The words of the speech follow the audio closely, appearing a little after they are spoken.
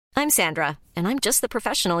I'm Sandra, and I'm just the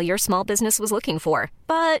professional your small business was looking for.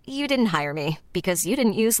 But you didn't hire me because you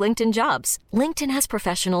didn't use LinkedIn Jobs. LinkedIn has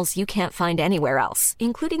professionals you can't find anywhere else,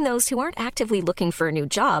 including those who aren't actively looking for a new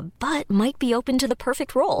job, but might be open to the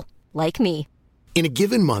perfect role, like me. In a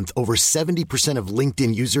given month, over 70% of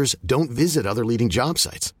LinkedIn users don't visit other leading job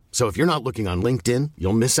sites. So if you're not looking on LinkedIn,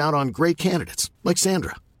 you'll miss out on great candidates like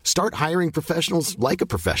Sandra. Start hiring professionals like a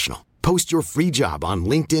professional. Post your free job on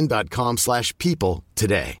linkedin.com/people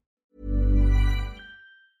today.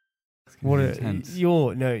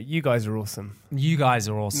 You guys are awesome. You guys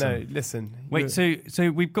are awesome. No, listen. Wait,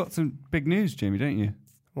 so we've got some big news, Jamie, don't you?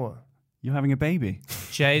 What? You're having a baby.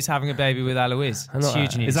 Jay's having a baby with Eloise. It's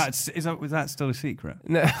huge news. Was that still a secret?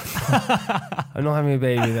 No, I'm not having a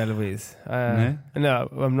baby with Eloise. No,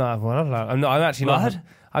 I'm not. Well, I'm actually not.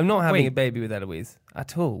 I'm not having a baby with Eloise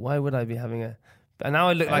at all. Why would I be having a? And now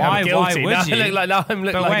I look like I'm guilty. Why would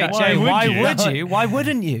you? Why would you? Why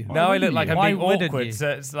wouldn't you? Now I look like I'm being awkward. So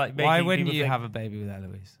it's like making why wouldn't you think, have a baby with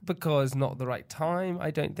Eloise? Because not the right time.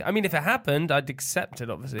 I don't think. I mean, if it happened, I'd accept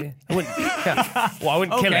it. Obviously, I wouldn't. Well, I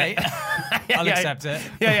wouldn't kill it. I'll accept it.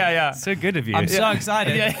 Yeah. So good of you. I'm so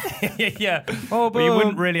excited. Yeah. Oh, but you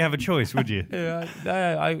wouldn't really have a choice, would you?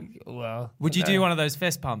 Would you do one of those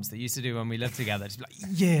fist pumps that you used to do when we lived together? Just be like,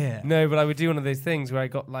 yeah. No, but I would do one of those things where I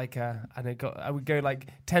got like I would go like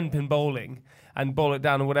 10-pin bowling and bowl it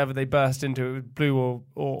down, and whatever they burst into, it was blue or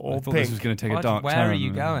I thought pink. this was going to take a dark turn. Where are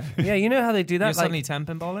you going? Yeah, you know how they do that. You're suddenly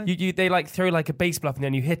 10-pin bowling. They like throw like a base bluff and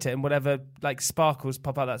then you hit it, and whatever like sparkles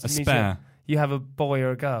pop out. That's a spare. You have a boy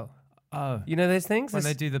or a girl. Oh, you know those things when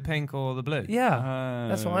they do the pink or the blue. Yeah,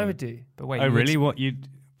 that's what I would do. But wait, really?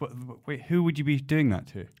 Wait, who would you be doing that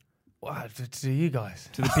to? Well, to you guys.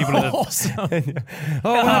 To the people that awesome. Baby.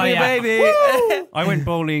 I went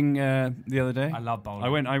bowling the other day. I love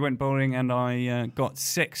bowling. I went bowling and I got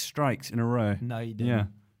 6 strikes in a row. No, you didn't. Yeah.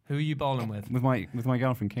 Who are you bowling with? With my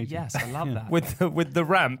girlfriend Katie. Yes, I love that. with the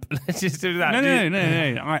ramp. Let's just do that.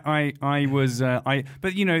 No. I was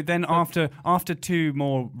but you know, then after 2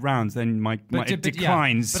 more rounds, then it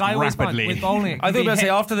declines but I always rapidly. Find with bowling, I thought you were going to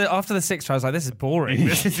say after the 6 tries, like this is boring.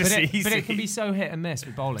 This is just easy. But it can be so hit and miss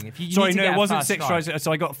with bowling. If you Sorry, no, it wasn't 6 tries.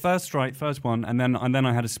 So I got first one, and then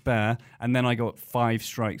I had a spare, and then I got 5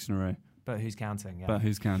 strikes in a row. But who's counting? Yeah. But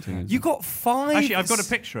who's counting? You got 5. Actually, I've got a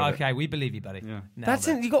picture of it. Okay, we believe you, buddy. Yeah.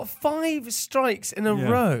 You got 5 strikes in a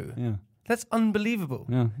row. Yeah. That's unbelievable.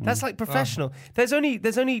 Yeah. That's like professional. There's only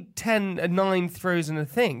 9 throws in a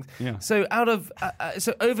thing. Yeah. So out of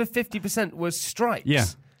so over 50% was strikes. Yeah.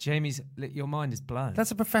 Jamie's, your mind is blown.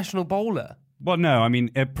 That's a professional bowler. Well, no, I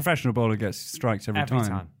mean a professional bowler gets strikes every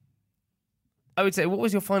time. I would say, what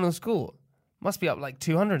was your final score? Must be up like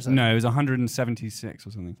 200 or something. No, it was 176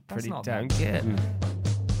 or something. That's pretty not damn bad. good.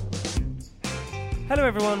 Yeah. Hello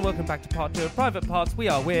everyone, welcome back to part 2 of Private Parts. We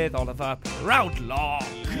are with Oliver Proudlock.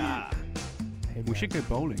 We should go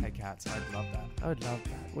bowling. Hey cats, I'd love that. I would love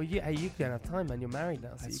that. Well, you don't have time, man. You're married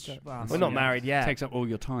now. So That's we're not married yet. It takes up all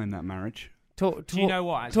your time, that marriage. Do you know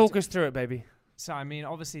what? Actually, talk us through it, baby. So, I mean,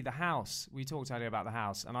 obviously the house, we talked earlier about the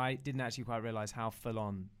house, and I didn't actually quite realise how full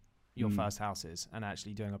on your first house is and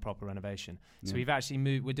actually doing a proper renovation. So we've actually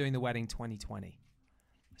moved, we're doing the wedding 2020.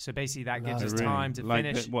 So basically that gives us time to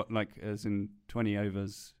finish. Like as in 20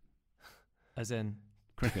 overs? As in?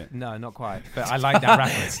 Cricket? No, not quite. But I like that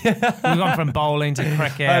reference. We've gone from bowling to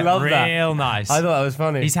cricket. I love that. Real nice. I thought that was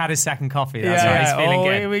funny. He's had his second coffee. That's why he's feeling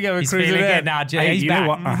good. Here we go. He's feeling good now. Hey, he's you back. know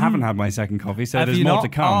what? I haven't had my second coffee, so Have there's you more not? to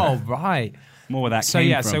come. Oh, right. More where that so came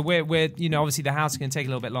yeah, from. so we're obviously the house is going to take a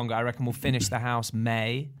little bit longer. I reckon we'll finish the house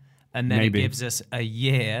May, and then it gives us a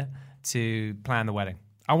year to plan the wedding.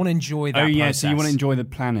 I want to enjoy that. Oh yeah, process. so you want to enjoy the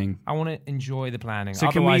planning. I want to enjoy the planning. So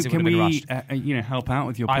otherwise can we rushed. help out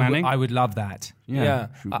with your planning? I would love that. Yeah.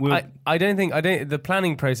 I don't think the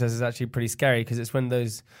planning process is actually pretty scary because it's when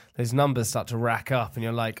those numbers start to rack up and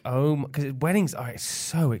you're like, oh, because weddings are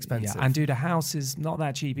so expensive. Yeah, and dude, a house is not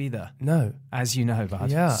that cheap either. No, as you know, bud.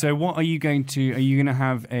 Yeah. So what are you going to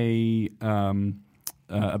have a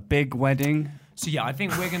big wedding? So yeah, I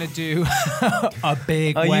think we're going to do a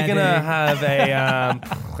big wedding. Are you going to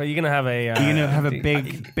have a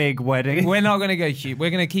big wedding? We're not going to go huge. We're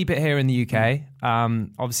going to keep it here in the UK.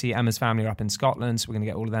 Obviously, Emma's family are up in Scotland, so we're going to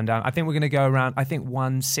get all of them down. I think we're going to go around,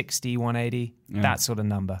 160, 180, that sort of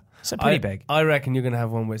number. So pretty big. I reckon you're going to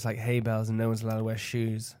have one where it's like hay bales and no one's allowed to wear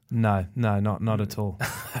shoes. No, not at all.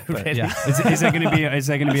 Really? Yeah. Is there going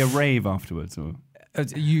to be a rave afterwards? Or?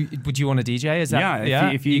 Would you want to DJ? Is that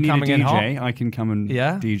if you need a DJ, I can come and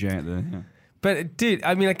DJ at the. Yeah. But dude,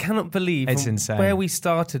 I mean, I cannot believe it's insane where we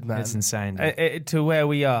started, man. It's insane to where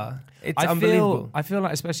we are. It's unbelievable. I feel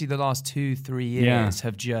like especially the last 2-3 years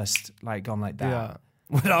have just like gone like that. Yeah.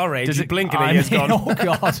 With our age, you blink and a year's gone. Oh,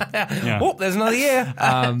 God. Yeah. Oh, there's another year.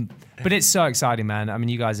 But it's so exciting, man. I mean,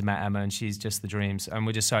 you guys have met Emma, and she's just the dreams. And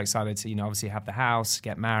we're just so excited to, obviously have the house,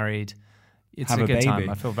 get married. It's a good time.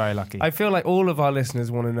 I feel very lucky. I feel like all of our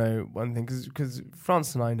listeners want to know one thing, because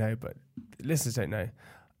Francis and I know, but listeners don't know.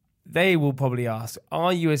 They will probably ask,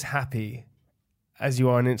 are you as happy as you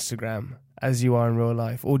are on Instagram as you are in real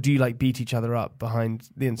life? Or do you beat each other up behind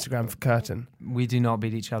the Instagram curtain? We do not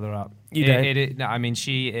beat each other up. You don't? No, I mean,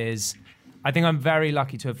 she is... I think I'm very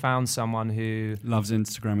lucky to have found someone who... loves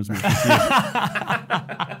Instagram as much as you.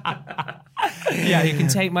 Yeah, you can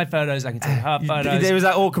take my photos, I can take her photos. There was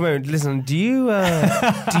that awkward moment. Listen, do you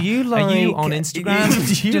like... Are you on Instagram?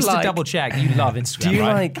 Just to double check, you love Instagram, do you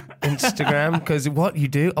right? like Instagram? Because what you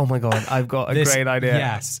do, oh my God, I've got a great idea.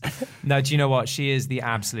 Yes. No, do you know what? She is the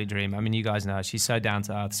absolute dream. I mean, you guys know her. She's so down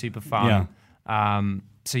to earth, super fun. Yeah.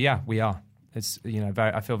 So yeah, we are. It's,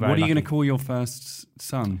 I feel very What are you lucky. going to call your first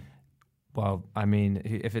son? Well, I mean,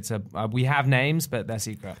 if it's we have names, but they're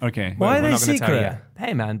secret. Okay. Why are We're they not gonna tell you secret? yet.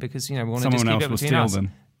 Hey, man, because we want to Someone just keep else it will between steal us.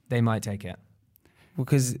 them. They might take it.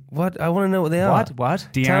 Because what? I want to know what they are. What?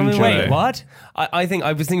 Tell me, D'Angelo. wait, what? I think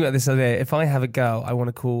I was thinking about this the other day. If I have a girl, I want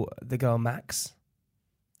to call the girl Max.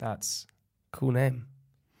 That's Cool name.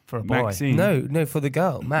 for a boy. Maxine. No, for the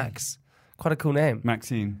girl, Max. Quite a cool name.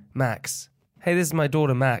 Maxine. Max. Hey, this is my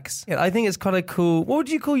daughter, Max. Yeah, I think it's quite a cool... What would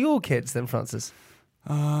you call your kids then, Francis?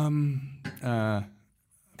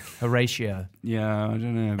 Horatio. Yeah, I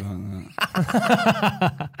don't know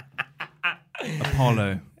about that.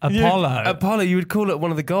 Apollo. Apollo, you would call it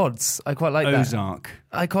one of the gods. I quite like that. Ozark.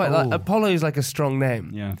 I quite like... Apollo's like a strong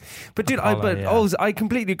name. Yeah. But dude, Apollo, I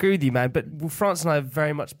completely agree with you, man. But France and I have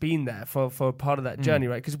very much been there for part of that journey,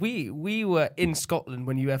 right? Because we were in Scotland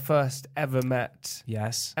when you first ever met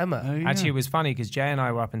Yes. Emma. Oh, yeah. Actually, it was funny because Jay and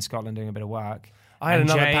I were up in Scotland doing a bit of work. I had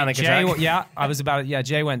another panic attack. Yeah, I was about. Yeah,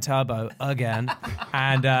 Jay went turbo again,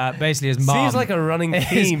 and basically his mom. Seems like a running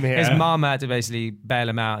theme here. His mom had to basically bail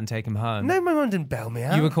him out and take him home. No, my mum didn't bail me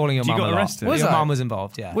out. You were calling your You mum got a lot. arrested? Was Your I? mum was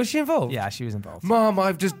involved. Yeah. Was she involved? Yeah, she was involved. Mum,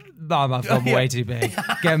 I've gone way too big.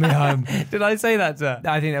 Get me home. Did I say that to her?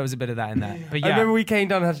 I think there was a bit of that in there. But I yeah. remember we came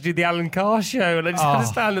down and had to do the Alan Carr show, and I just had to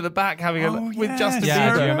stand at the back having with Justin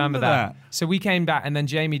Yeah, Bieber. do you remember that? So we came back, and then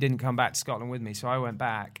Jamie didn't come back to Scotland with me, so I went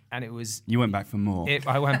back, and it was... You went back for more.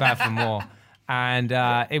 I went back for more. And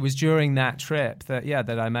it was during that trip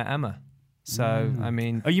that I met Emma. So, I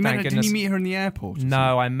mean... Oh, you met her? goodness. Didn't you meet her in the airport?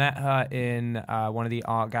 No, I met her in one of the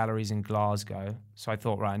art galleries in Glasgow. So I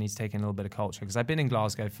thought, right, I need to take in a little bit of culture. Because I've been in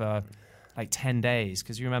Glasgow for like 10 days.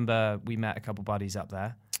 Because you remember we met a couple buddies up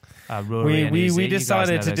there. Rory and Izzy. We You guys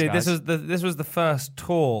decided know to those do... guys. This was the first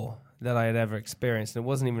tour that I had ever experienced. And it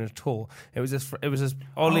wasn't even a tour. It was just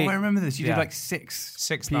Ollie... Oh, I remember this. You Yeah. did like six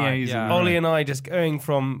Six PAs. nights, yeah. Ollie and I just going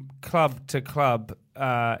from club to club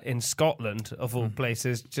in Scotland, of all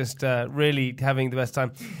places, just really having the best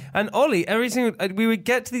time. And Ollie, we would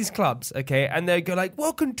get to these clubs, okay, and they'd go like,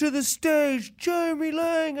 "Welcome to the stage, Jamie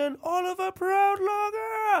Lang and Oliver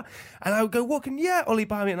Proudlager." And I would go walking, yeah, Ollie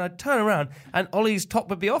behind me, and I'd turn around, and Ollie's top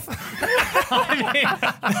would be off.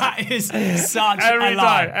 That is such every a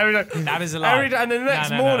lie. time, every time. That is a lie. Every time. And then the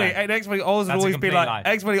next morning, next morning, Oz would That's a always be complete like, lie.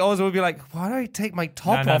 next morning, Oz would be like, "Why do I take my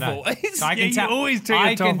top off always?" So I can you tell, always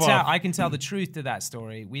take your top off. I can tell the truth to that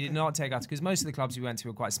story. We did not take us because most of the clubs we went to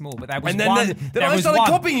were quite small. But there was And then one. then I started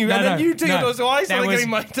copying you, and then you took it, so I started There was- getting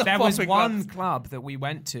my top There off was in one clubs. club that we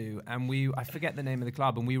went to, and I forget the name of the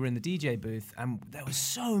club, and we were in the DJ booth, and there was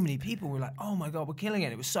so many people. We were like, "Oh my god, we're killing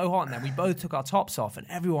it!" It was so hot, and then we both took our tops off, and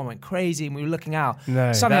everyone went crazy, and we were looking out.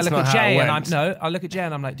 No, Suddenly that's I look not at how it Jay, and went. I look at Jay,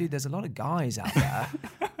 and I'm like, "Dude, there's a lot of guys out there."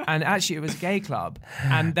 And actually, it was a gay club,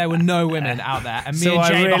 and there were no women out there. And me So and I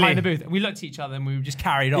Jay really- behind the booth, we looked at each other, and we just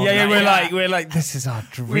carried on. Yeah, Like, we're like, this is our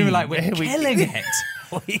dream. we were like, we're killing it.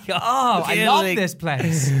 We Oh, are I love killing- this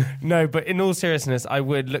place. No, but in all seriousness, I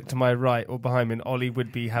would look to my right or behind me, and Ollie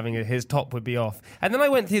would be having his top would be off. And then I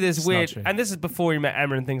went through this It's weird, not true. and this is before you met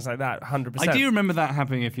Emma and things like that, 100%. I do remember that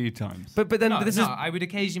happening a few times. But then this is I would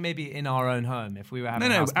occasionally maybe in our own home if we were having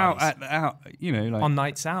No, house out, parties. out, you know, like On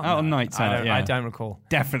nights out. Out on no. nights I out, don't- yeah. I don't recall.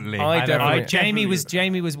 definitely. I definitely-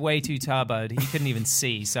 Jamie was way too turboed. He couldn't even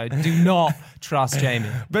see. So do not trust Jamie.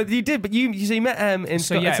 But you did. But you met in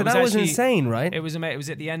So, Scotland. yeah, So it was that was actually- insane, right? It was amazing. It was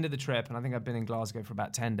at the end of the trip, and I think I've been in Glasgow for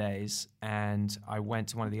about 10 days. And I went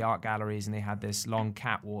to one of the art galleries, and they had this long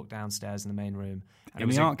catwalk downstairs in the main room. And In it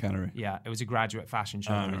was the a- art gallery? Yeah, it was a graduate fashion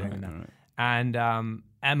show we were doing right, there. right. And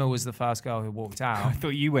Emma was the first girl who walked out. I thought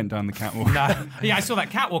you went down the catwalk. No. Yeah, I saw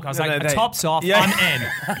that catwalk. I was tops off, I'm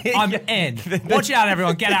in. I'm in. Watch out,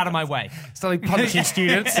 everyone. Get out of my way. Starting punching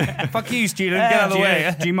students. Fuck you, student. Get out of the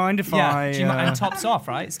way. Do you mind if and tops off,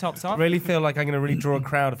 right? It's tops off. Really feel like I'm going to really draw a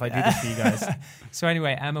crowd if I do this for you guys. So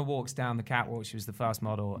anyway, Emma walks down the catwalk. She was the first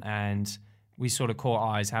model, and we sort of caught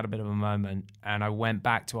eyes, had a bit of a moment, and I went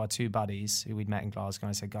back to our two buddies who we'd met in Glasgow, and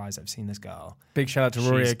I said, guys, I've seen this girl. Big shout out to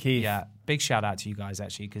Rory O'Keefe. Yeah, big shout out to you guys,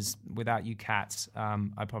 actually, because without you cats,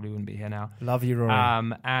 I probably wouldn't be here now. Love you, Rory.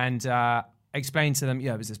 And explained to them,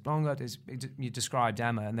 it was this blonde girl, you described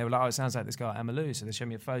Emma, and they were like, oh, it sounds like this girl, Emma Lou. So they showed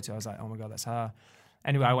me a photo. I was like, oh my God, that's her.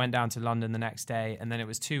 Anyway, I went down to London the next day, and then it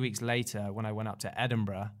was 2 weeks later when I went up to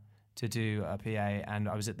Edinburgh to do a PA, and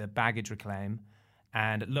I was at the baggage reclaim,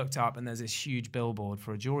 and looked up, and there's this huge billboard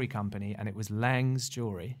for a jewelry company, and it was Lang's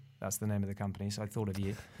Jewelry. That's the name of the company, so I thought of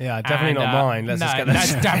you. Yeah, definitely not mine. Let's just get that.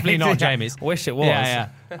 That's definitely not Jamie's. Wish it was. Yeah.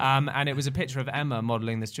 And it was a picture of Emma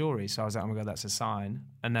modelling this jewelry, so I was like, oh my God, that's a sign.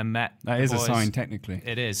 And then met That is boys. A sign, technically.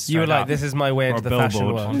 It is. You were like, this is my way into the fashion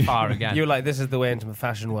world. On fire again. You were like, this is the way into the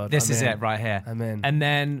fashion world. This is it right here. I'm in. And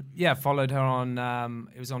then, followed her on,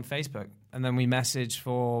 it was on Facebook. And then we messaged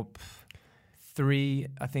for 3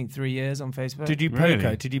 years on Facebook. Did you poke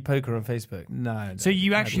her? Did you poke her on Facebook? No. So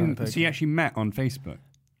you actually met on Facebook?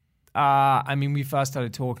 I mean, we first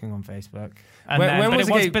started talking on Facebook. And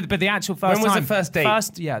but the actual first time... When was the first date?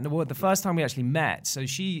 The first time we actually met. So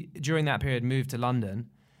she, during that period, moved to London.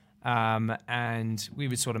 And we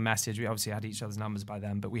would sort of message. We obviously had each other's numbers by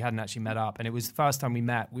then, but we hadn't actually met up. And it was the first time we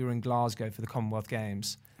met. We were in Glasgow for the Commonwealth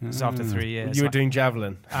Games. It was after 3 years. You were doing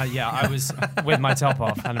javelin. I was with my top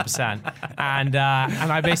off, 100%. And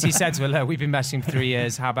I basically said to her, look, we've been messaging for 3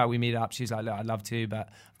 years. How about we meet up? She's like, look, I'd love to, but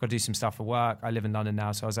I've got to do some stuff for work. I live in London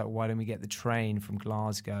now. So I was like, why don't we get the train from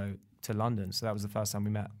Glasgow to London? So that was the first time we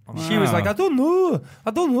met. She was like, I don't know.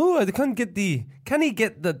 I can't get can he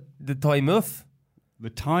get the time off? The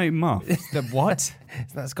time off? The what?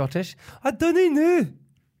 Isn't that Scottish? I don't know.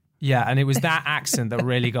 Yeah, and it was that accent that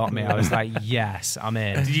really got me. I was like, yes, I'm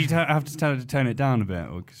in. Did you have to tell her to tone it down a bit?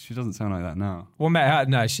 Because she doesn't sound like that now. Well, no, her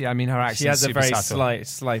accent. She has a very subtle.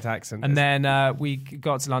 slight accent. And then we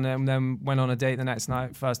got to London and then went on a date the next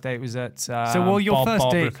night. First date was at your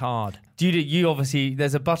first date. Ricard. You obviously,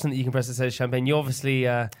 there's a button that you can press that says champagne. You obviously,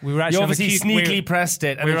 sneakily pressed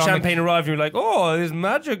it, and the champagne arrived. And you were like, "Oh, it's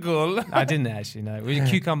magical." I didn't actually know. It was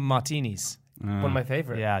cucumber martinis. One of my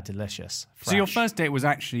favourite. Yeah, delicious. Fresh. So your first date was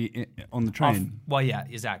actually on the train? Yeah,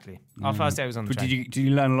 exactly. Our first date was on the train. Did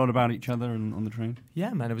you learn a lot about each other on the train?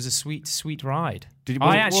 Yeah, man, it was a sweet ride. When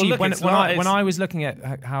I was looking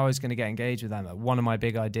at how I was going to get engaged with Emma, one of my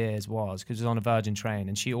big ideas was, because it was on a Virgin train,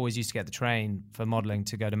 and she always used to get the train for modelling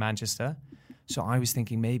to go to Manchester. So I was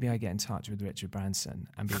thinking maybe I get in touch with Richard Branson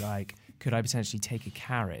and be like, could I potentially take a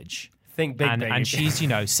carriage? Think big, baby. And she's,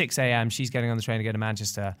 6 a.m. She's getting on the train to go to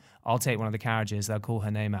Manchester. I'll take one of the carriages. They'll call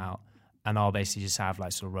her name out. And I'll basically just have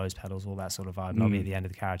like sort of rose petals, all that sort of vibe. And I'll be at the end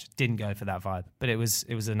of the carriage. Didn't go for that vibe, but it was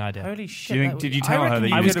an idea. Holy shit! Did you tell her that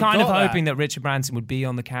you I was kind of hoping that Richard Branson would be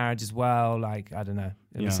on the carriage as well. Like, I don't know.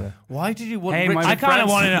 Why did you want? Richard I kind of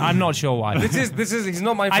wanted. I'm not sure why. This is. He's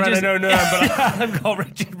not my friend. I know, but I've got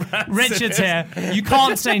Richard Branson. Richard's here. You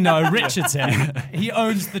can't say no. Richard's here. He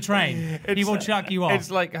owns the train. He will chuck you off.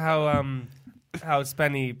 It's like how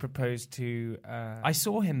Spenny proposed to... I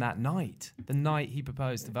saw him that night, the night he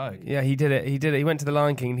proposed to Vogue. Yeah, he did it. He went to the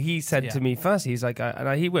Lion King and he said to me first, he's like,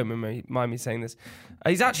 he won't mind me saying this,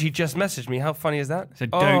 he's actually just messaged me. How funny is that? So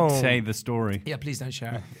don't say the story. Yeah, please don't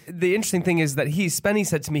share it. The interesting thing is that Spenny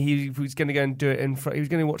said to me he was going to go and do it he was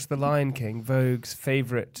going to watch the Lion King, Vogue's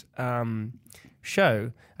favourite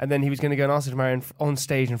show, and then he was going to go and ask her to marry on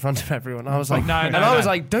stage in front of everyone. I was like, I was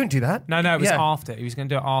like, don't do that. No, it was after. He was going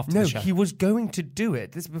to do it after the show. No, he was going to do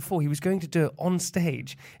it. This is before. He was going to do it on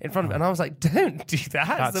stage in front of it. And I was like, don't do that.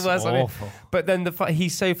 That's the worst awful. But then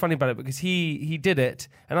he's so funny about it because he did it.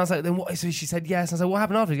 And I was like, then what? So she said yes. And I was like, what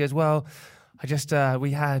happened after? He goes, well, I just, we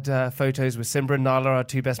had photos with Simba and Nala, our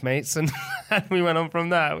two best mates, and we went on from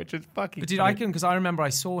there, which was fucking But I couldn't, because I remember I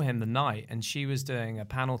saw him the night and she was doing a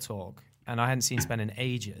panel talk. And I hadn't seen Spen in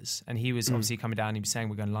ages. And he was obviously coming down and he was saying,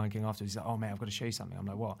 we're going to Lion King afterwards. He's like, oh, mate, I've got to show you something. I'm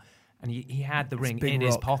like, what? And he had the ring in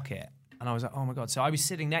his pocket. And I was like, oh, my God. So I was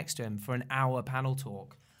sitting next to him for an hour panel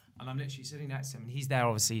talk. And I'm literally sitting next to him. And he's there,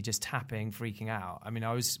 obviously, just tapping, freaking out. I mean,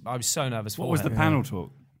 I was so nervous for him. What was the panel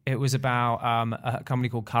talk? It was about a company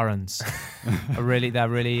called Currents. They're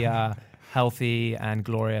really healthy and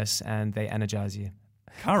glorious, and they energize you.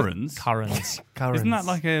 Currents? Currents. Isn't that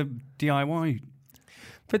like a DIY?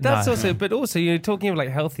 But that's also, you know, talking of like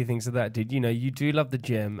healthy things like that, dude, you know, you do love the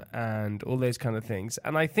gym and all those kind of things.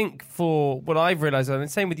 And I think for what I've realized, and the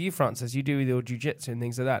same with you, Francis, you do with your jiu-jitsu and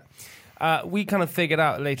things like that. We kind of figured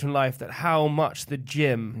out later in life that how much the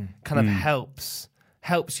gym kind of helps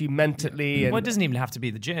you mentally. Well, it doesn't even have to be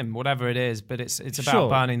the gym, whatever it is, but it's about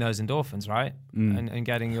burning those endorphins, right? And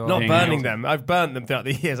getting your... Not burning them. I've burnt them throughout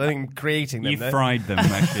the years. I think creating them. You fried them,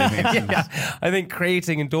 actually. I think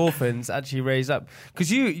creating endorphins actually raise up.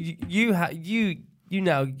 Because you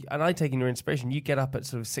now, and I take in your inspiration, you get up at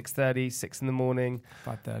sort of 6:30, 6 in the morning.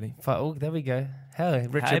 5:30. Oh, there we go. Hey,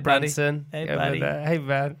 Richard Branson. Hey, buddy. Hey,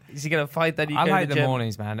 man. You get up at 5:30, I like the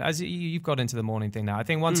mornings, man. As you've got into the morning thing now. I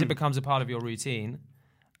think once it becomes a part of your routine,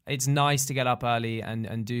 it's nice to get up early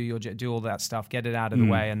and do all that stuff, get it out of the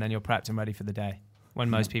way, and then you're prepped and ready for the day when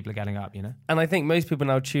most people are getting up, you know? And I think most people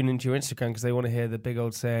now tune into your Instagram because they want to hear the big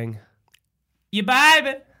old saying, "You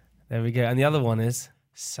baby." There we go. And the other one is,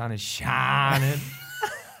 "Sun is shining."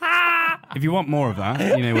 If you want more of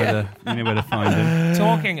that, you know where to find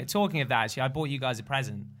it. Talking of that, actually, I bought you guys a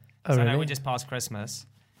present. Oh, really? I know we just passed Christmas.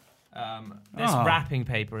 This wrapping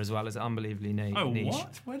paper as well is unbelievably niche. Oh,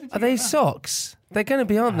 what? Where did you Are they socks? They're going to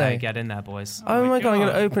be, aren't they? Get in there, boys. Oh my God, I'm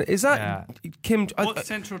going to open it. Is that Kim... What's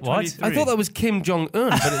Central 23? I thought that was Kim Jong-un,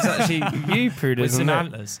 but it's actually you, Prudence. With some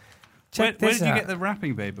antlers. Where did you get the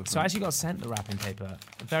wrapping paper from? So I actually got sent the wrapping paper.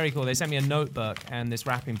 Very cool. They sent me a notebook and this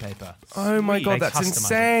wrapping paper. Oh my God, that's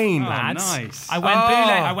insane. Oh, nice.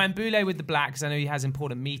 I went boule with the black because I know he has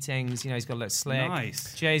important meetings. You know, he's got to look slick.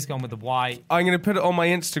 Nice. Jay's gone with the white. I'm going to put it on my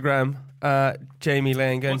Instagram, Jamie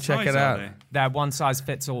Lane. Go and check it out. They're one size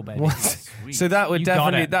fits all, baby. So that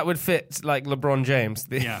would fit like LeBron James.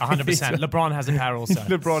 100%. LeBron has a pair also.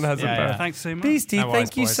 LeBron has a pair. Yeah. Thanks so much. Beastie,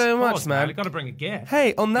 thank you so much, man. We've got to bring a gift.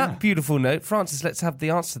 Hey, on that beautiful note, Francis, let's have the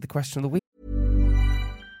answer to the question of the week.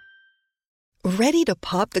 Ready to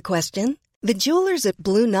pop the question? The jewelers at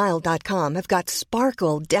BlueNile.com have got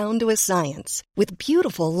sparkle down to a science with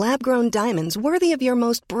beautiful lab-grown diamonds worthy of your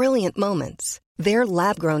most brilliant moments. Their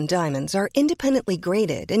lab-grown diamonds are independently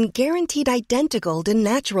graded and guaranteed identical to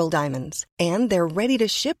natural diamonds, and they're ready to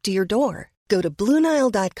ship to your door. Go to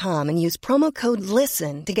BlueNile.com and use promo code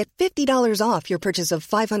LISTEN to get $50 off your purchase of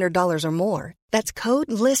 $500 or more. That's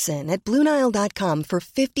code LISTEN at BlueNile.com for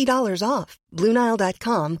 $50 off.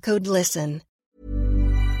 BlueNile.com, code LISTEN.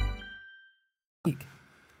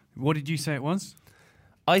 What did you say it was?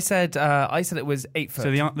 I said it was 8 foot.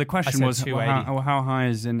 So the question was how high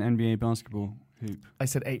is an NBA basketball hoop? I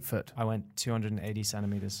said 8 foot. I went 280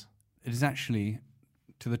 centimeters. It is actually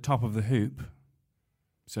to the top of the hoop,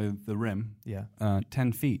 so the rim.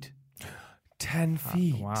 10 feet. 10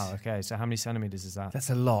 feet. Wow. Okay. So how many centimeters is that? That's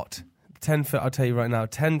a lot. 10 foot. I'll tell you right now.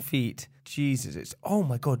 10 feet. Jesus, it's oh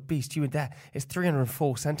my God, Beast, you were there. It's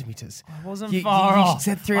 304 centimeters. I wasn't far off. You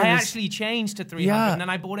said 300. I actually changed to 300, and then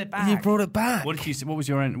I brought it back. You brought it back. What did you say? What was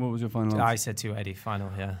your final? I said 280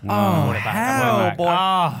 final. Yeah. Oh, hell, boy.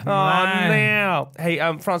 Oh, now. Hey,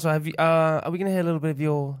 Francois, have you? Are we going to hear a little bit of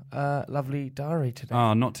your lovely diary today?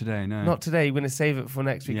 Oh, not today. No, not today. We're going to save it for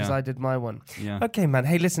next week because I did my one. Yeah. Okay, man.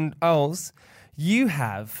 Hey, listen, Ols, you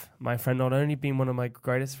have, my friend, not only been one of my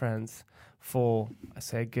greatest friends for, I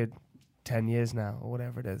say, a good 10 years now, or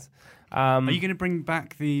whatever it is. Are you going to bring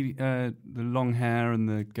back the long hair and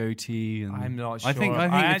the goatee? And I'm not sure. I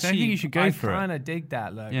think you should go for it. I kind of dig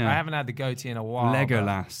that look. Yeah. I haven't had the goatee in a while.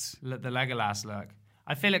 Legolas. The Legolas look.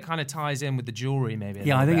 I feel it kind of ties in with the jewelry, maybe.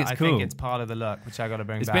 Yeah, I think it's cool. I think it's part of the look, which I got to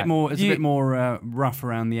bring back. It's a bit more rough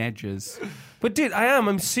around the edges. But dude,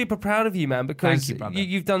 I'm super proud of you, man, because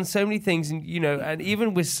you've done so many things, and you know, and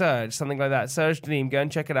even with Serge, something like that, Serge Danim, go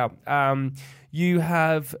and check it out. You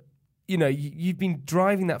have, you know, you've been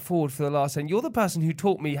driving that forward for the last, and you're the person who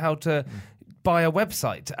taught me how to buy a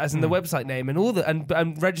website, as in the website name, and all the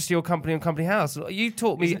and register your company on Company House. You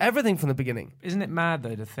taught me everything from the beginning. Isn't it mad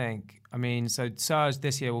though to think? I mean, so Serge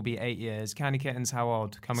this year will be 8 years. Candy Kittens, how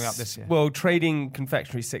old? Coming up this year? Well, trading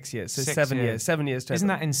confectionery 6 years, so 7 years. 7 years total. Isn't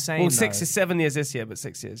that insane? Well, 7 years this year, but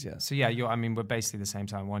 6 years, yeah. So yeah, we're basically the same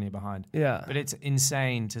time, 1 year behind. Yeah. But it's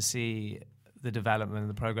insane to see the development and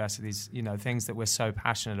the progress of these, you know, things that we're so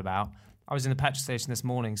passionate about. I was in the petrol station this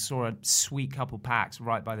morning, saw a sweet couple packs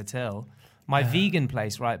right by the till. My vegan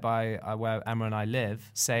place right by where Emma and I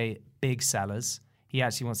live, say big sellers. He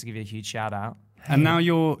actually wants to give you a huge shout out. And now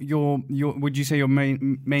you're would you say you're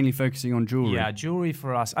mainly focusing on jewelry? Yeah, jewelry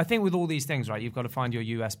for us. I think with all these things, right, you've got to find your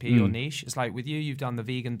USP, your niche. It's like with you, you've done the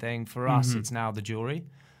vegan thing. For us, it's now the jewelry.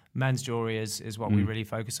 men's jewelry is what we really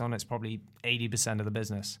focus on. It's probably 80% of the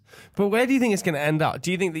business. But where do you think it's going to end up?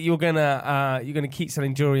 Do you think that you're gonna keep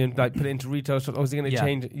selling jewelry and like put it into retail shops, or is it going to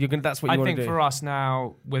change? That's what you want to do. I think for us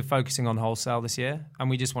now, we're focusing on wholesale this year, and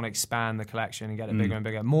we just want to expand the collection and get it bigger and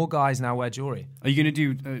bigger. More guys now wear jewelry. Are you going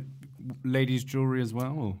to do ladies' jewelry as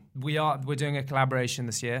well? Or? We're doing a collaboration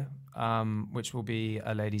this year, which will be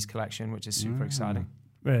a ladies' collection, which is super exciting.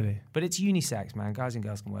 Really? But it's unisex, man. Guys and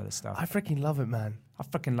girls can wear this stuff. I freaking love it, man. I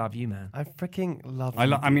freaking love you, man. I freaking love you.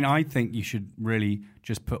 I mean, I think you should really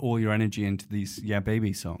just put all your energy into these Yeah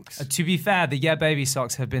Baby socks. To be fair, the Yeah Baby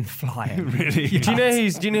socks have been flying. Really? Do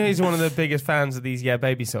you know who's one of the biggest fans of these Yeah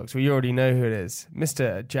Baby socks? Well, you already know who it is.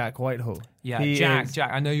 Mr. Jack Whitehall. Yeah, Jack.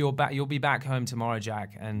 I know you'll be back home tomorrow,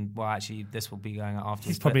 Jack. And well, actually, this will be going out afterwards.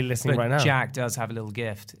 He's probably listening right now. Jack does have a little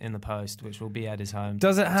gift in the post, which will be at his home.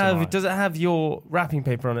 Does it have your wrapping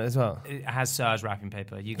paper on it as well? It has Serge wrapping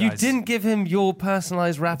paper. You didn't give him your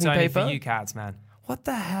personalised wrapping paper? It's only for you cats, man. What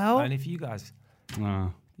the hell? Only for you guys.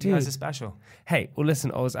 Oh. You guys are special. Hey, well,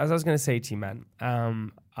 listen, Oz, as I was going to say to you, man.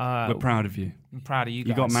 We're proud of you. I'm proud of you guys.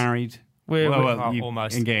 You got married. We're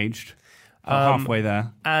almost engaged. Halfway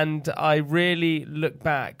there. And I really look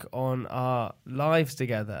back on our lives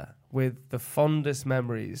together with the fondest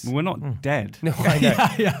memories. We're not dead. No, I know.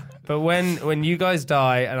 Yeah. But when you guys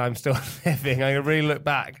die and I'm still living, I really look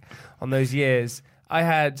back on those years. I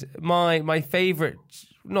had my favourite,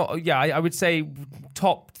 I would say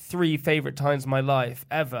top 3 favourite times of my life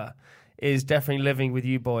ever is definitely living with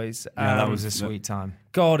you boys. Yeah, that was a sweet time.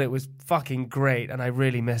 God, it was fucking great, and I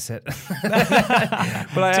really miss it.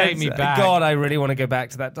 But Take me back. God, I really want to go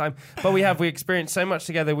back to that time. But we experienced so much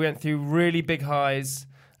together. We went through really big highs,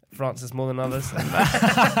 Francis more than others,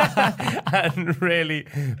 and really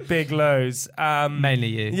big lows. Mainly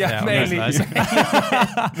you. Yeah, mainly you.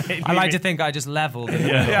 I like to think I just leveled.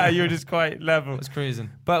 Yeah, you were just quite level. I was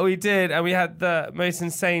cruising. But we did, and we had the most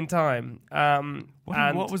insane time.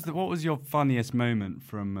 What was your funniest moment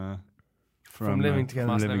from living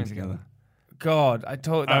together? Living together. God, I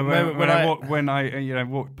told that moment when I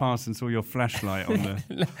walked past and saw your flashlight on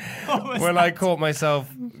the. When I caught myself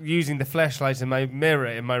using the flashlight in my mirror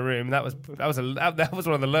in my room, that was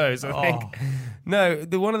one of the lows. I think. No,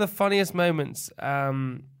 one of the funniest moments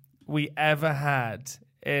we ever had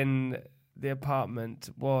in the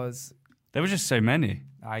apartment was. There were just so many.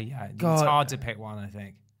 It's hard to pick one, I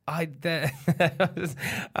think. Oh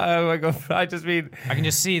my God! I can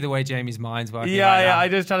just see the way Jamie's mind's working. Yeah. I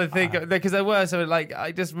just trying to think because there were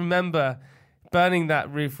I just remember burning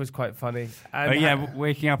that roof was quite funny. And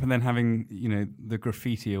waking up and then having the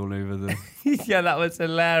graffiti all over the. Yeah, that was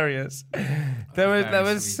hilarious. There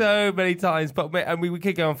was so many times, but we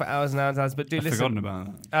could go on for hours and hours and hours. But I've forgotten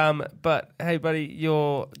about that. But hey, buddy,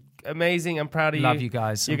 you're amazing. I'm proud of you. Love you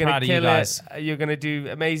guys. You're going to kill it. You're going to do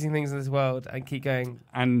amazing things in this world and keep going.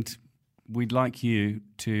 And we'd like you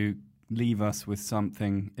to leave us with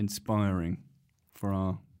something inspiring for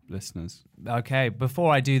our listeners. Okay,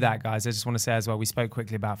 before I do that, guys, I just want to say as well, we spoke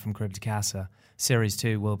quickly about From Crib to Casa. Series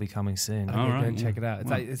 2 will be coming soon. Okay, go and check it out.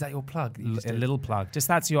 Is that your plug? A little plug.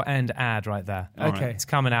 That's your end ad right there. Okay. It's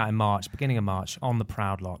coming out in March, beginning of March, on The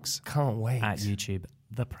Proud Locks. Can't wait. At YouTube.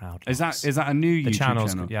 The Proud Locks. Is that a new YouTube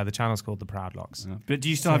channel? Yeah, the channel's called The Proud Locks. Yeah. But do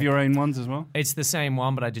you still have your own ones as well? It's the same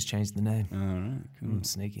one, but I just changed the name. All right, cool.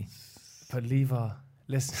 Sneaky. But leave our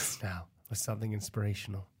listeners now with something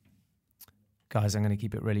inspirational. Guys, I'm going to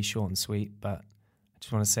keep it really short and sweet, but I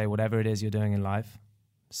just want to say whatever it is you're doing in life,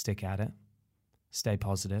 stick at it. Stay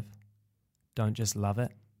positive. Don't just love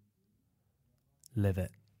it. Live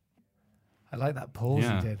it. I like that pause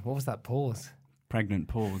you did. What was that pause? Pregnant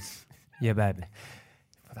pause. Yeah, baby.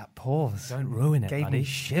 That pause. Don't ruin it, Gave buddy. me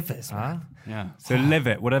shivers, man. Yeah. So live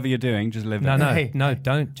it. Whatever you're doing, just live it. No,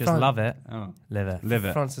 don't. Just love it. Oh. Live it. Live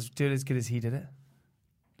it. Francis, do it as good as he did it.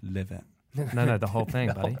 Live it. No, the whole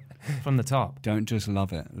thing, buddy. From the top. Don't just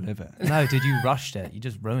love it. Live it. No, dude, you rushed it. You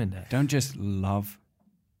just ruined it. Don't just love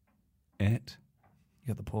it. You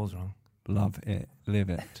got the pause wrong. Love it. Live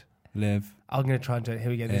it. Live. I'm going to try and do it. Here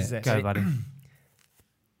we go. This is it. Go, buddy.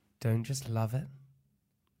 Don't just love it.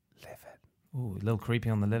 Live it. Ooh, a little creepy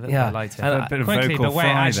on the live it. Yeah. I liked it. A bit of quickly, vocal but wait,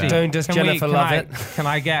 fry actually, there. Don't just Jennifer love it. Can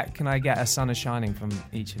I get a sun is shining from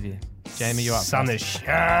each of you? Jamie, you're up. Sun is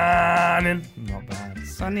shining. Not bad.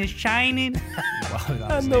 Sun is shining.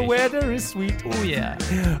 And the weather is sweet. Oh, yeah.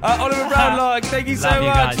 Oliver Brownlock, thank you so much. Love you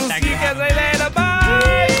guys. We'll Thank see you